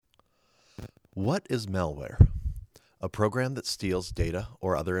What is malware? A program that steals data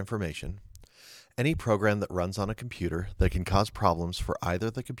or other information. Any program that runs on a computer that can cause problems for either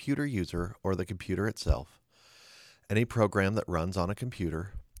the computer user or the computer itself. Any program that runs on a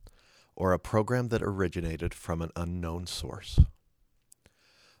computer, or a program that originated from an unknown source.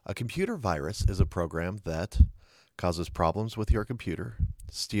 A computer virus is a program that causes problems with your computer,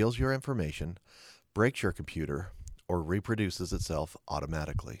 steals your information, breaks your computer, or reproduces itself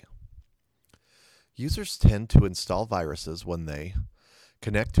automatically. Users tend to install viruses when they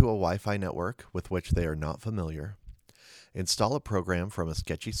connect to a Wi-Fi network with which they are not familiar, install a program from a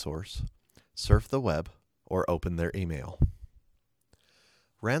sketchy source, surf the web, or open their email.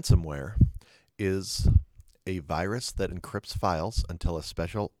 Ransomware is a virus that encrypts files until a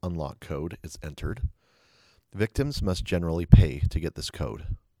special unlock code is entered. Victims must generally pay to get this code.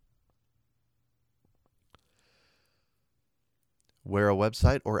 Where a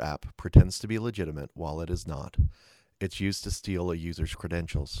website or app pretends to be legitimate while it is not, it's used to steal a user's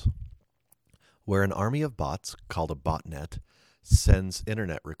credentials. Where an army of bots, called a botnet, sends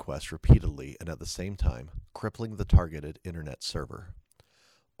internet requests repeatedly and at the same time, crippling the targeted internet server.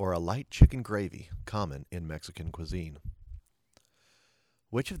 Or a light chicken gravy, common in Mexican cuisine.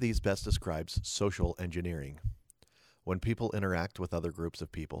 Which of these best describes social engineering? When people interact with other groups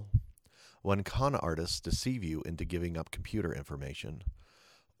of people. When con artists deceive you into giving up computer information,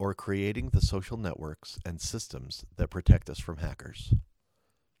 or creating the social networks and systems that protect us from hackers.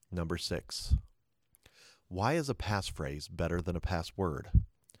 Number 6. Why is a passphrase better than a password?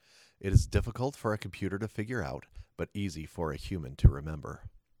 It is difficult for a computer to figure out, but easy for a human to remember.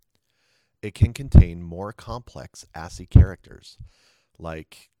 It can contain more complex ASCII characters,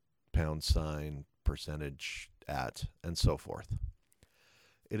 like %, percentage, at, and so forth.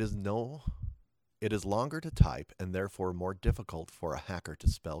 It is longer to type and therefore more difficult for a hacker to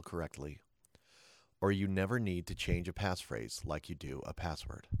spell correctly. Or you never need to change a passphrase like you do a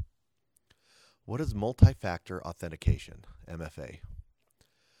password. What is multi-factor authentication, MFA?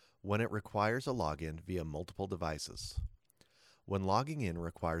 When it requires a login via multiple devices. When logging in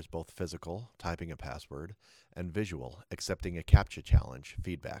requires both physical, typing a password, and visual, accepting a CAPTCHA challenge,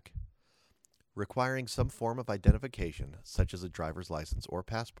 feedback. Requiring some form of identification, such as a driver's license or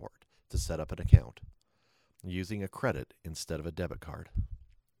passport, to set up an account. Using a credit instead of a debit card.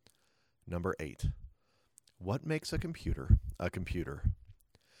 Number 8. What makes a computer a computer?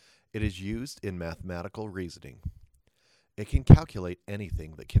 It is used in mathematical reasoning. It can calculate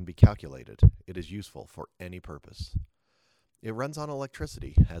anything that can be calculated. It is useful for any purpose. It runs on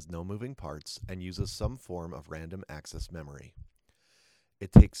electricity, has no moving parts, and uses some form of random access memory.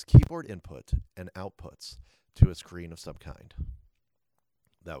 It takes keyboard input and outputs to a screen of some kind.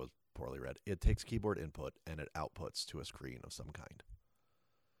 That was poorly read. It takes keyboard input and it outputs to a screen of some kind.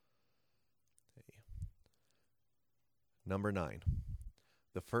 Number 9.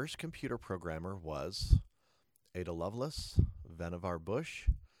 The first computer programmer was Ada Lovelace, Vannevar Bush,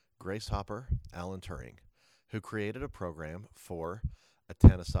 Grace Hopper, Alan Turing, who created a program for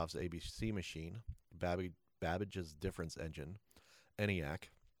Atanesov's ABC machine, Babbage's difference engine, ENIAC,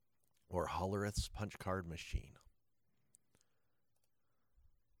 or Hollerith's punch card machine.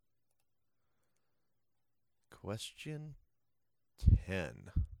 Question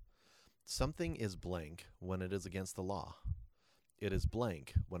 10. Something is blank when it is against the law. It is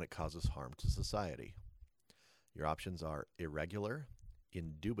blank when it causes harm to society. Your options are irregular,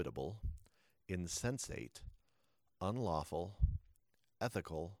 indubitable, insensate, unlawful,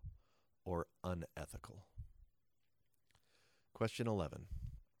 ethical, or unethical. Question 11.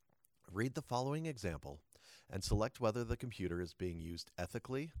 Read the following example and select whether the computer is being used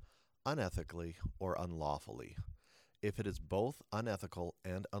ethically, unethically, or unlawfully. If it is both unethical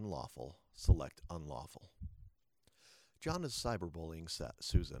and unlawful, select unlawful. John is cyberbullying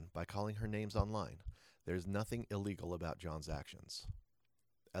Susan by calling her names online. There is nothing illegal about John's actions.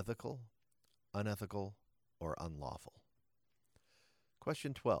 Ethical, unethical, or unlawful.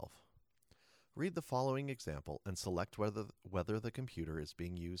 Question 12. Read the following example and select whether the computer is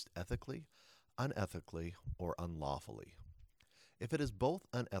being used ethically, unethically, or unlawfully. If it is both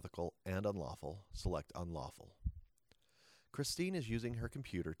unethical and unlawful, select unlawful. Christine is using her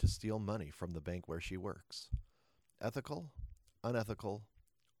computer to steal money from the bank where she works. Ethical, unethical,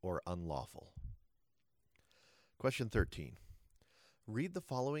 or unlawful. Question 13. Read the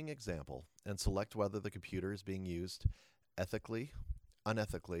following example and select whether the computer is being used ethically,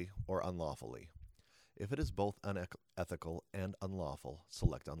 unethically, or unlawfully. If it is both unethical and unlawful,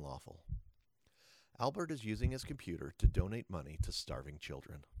 select unlawful. Albert is using his computer to donate money to starving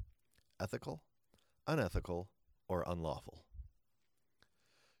children. Ethical, unethical, or unlawful?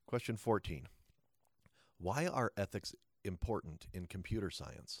 Question 14. Why are ethics important in computer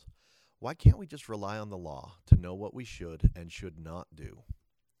science? Why can't we just rely on the law to know what we should and should not do?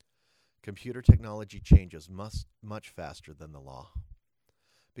 Computer technology changes much faster than the law.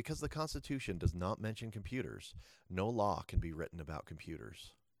 Because the Constitution does not mention computers, no law can be written about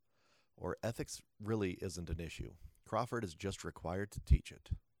computers. Or ethics really isn't an issue. Crawford is just required to teach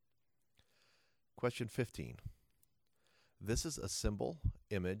it. Question 15. This is a symbol,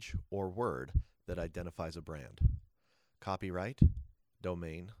 image, or word that identifies a brand. Copyright,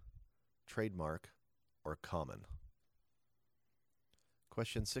 domain, trademark, or common.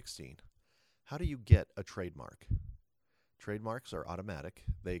 Question 16. How do you get a trademark? Trademarks are automatic.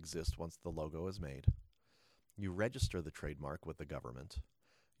 They exist once the logo is made. You register the trademark with the government.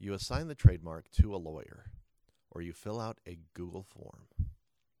 You assign the trademark to a lawyer, or you fill out a Google form.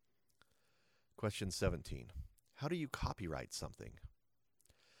 Question 17. How do you copyright something?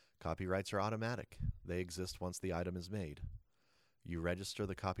 Copyrights are automatic. They exist once the item is made. You register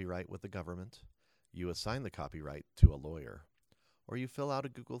the copyright with the government. You assign the copyright to a lawyer, or you fill out a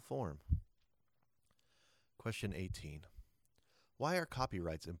Google form. Question 18. Why are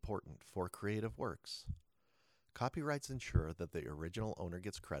copyrights important for creative works? Copyrights ensure that the original owner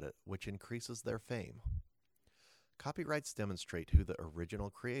gets credit, which increases their fame. Copyrights demonstrate who the original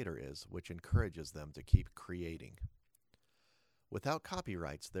creator is, which encourages them to keep creating. Without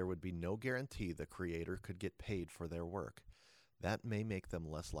copyrights, there would be no guarantee the creator could get paid for their work. That may make them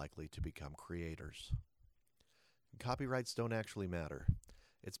less likely to become creators. Copyrights don't actually matter.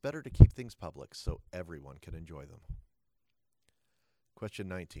 It's better to keep things public so everyone can enjoy them. Question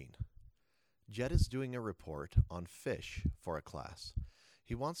 19. Jed is doing a report on fish for a class.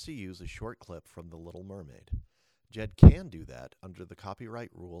 He wants to use a short clip from The Little Mermaid. Jed can do that under the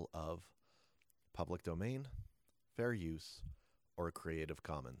copyright rule of public domain, fair use, or Creative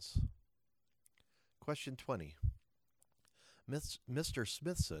Commons. Question 20. Mr.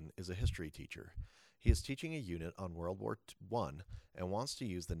 Smithson is a history teacher. He is teaching a unit on World War I and wants to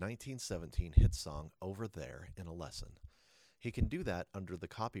use the 1917 hit song Over There in a lesson. He can do that under the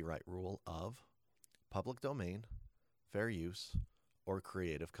copyright rule of public domain, fair use, or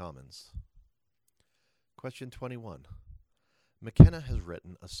Creative Commons. Question 21. McKenna has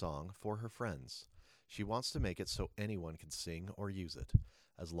written a song for her friends. She wants to make it so anyone can sing or use it,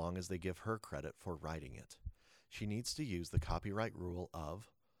 as long as they give her credit for writing it. She needs to use the copyright rule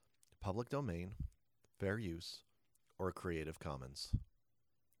of public domain, fair use, or Creative Commons.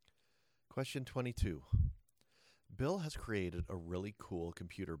 Question 22. Bill has created a really cool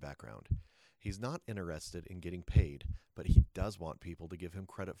computer background. He's not interested in getting paid, but he does want people to give him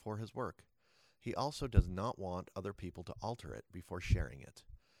credit for his work. He also does not want other people to alter it before sharing it.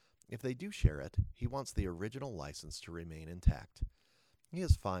 If they do share it, he wants the original license to remain intact. He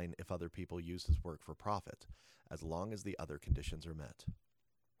is fine if other people use his work for profit, as long as the other conditions are met.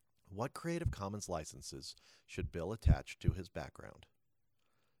 What Creative Commons licenses should Bill attach to his background?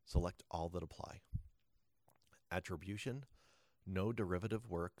 Select all that apply. Attribution, no derivative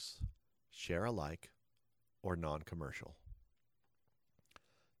works, share alike, or non-commercial.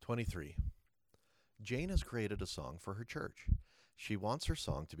 23. Jane has created a song for her church. She wants her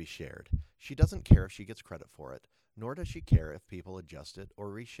song to be shared. She doesn't care if she gets credit for it, nor does she care if people adjust it or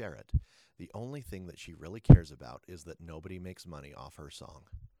reshare it. The only thing that she really cares about is that nobody makes money off her song.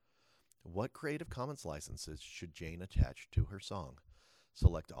 What Creative Commons licenses should Jane attach to her song?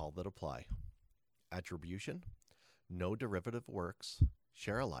 Select all that apply. Attribution, no derivative works,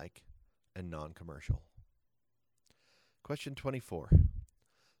 share alike, and non-commercial. Question 24.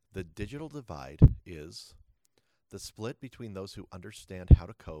 The digital divide is the split between those who understand how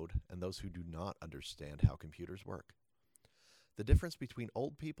to code and those who do not understand how computers work. The difference between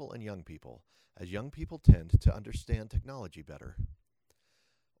old people and young people, as young people tend to understand technology better.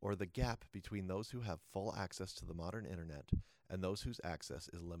 Or the gap between those who have full access to the modern internet and those whose access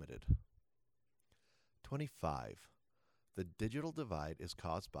is limited. 25. The digital divide is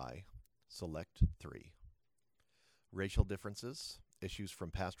caused by, select 3. Racial differences, issues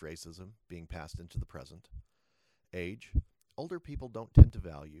from past racism being passed into the present. Age, older people don't tend to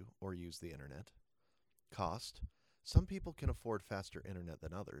value or use the internet. Cost, some people can afford faster internet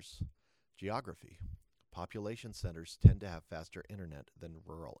than others. Geography, population centers tend to have faster internet than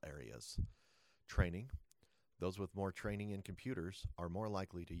rural areas. Training, those with more training in computers are more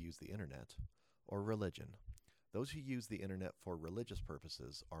likely to use the internet. Or religion, those who use the internet for religious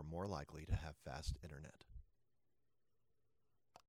purposes are more likely to have fast internet.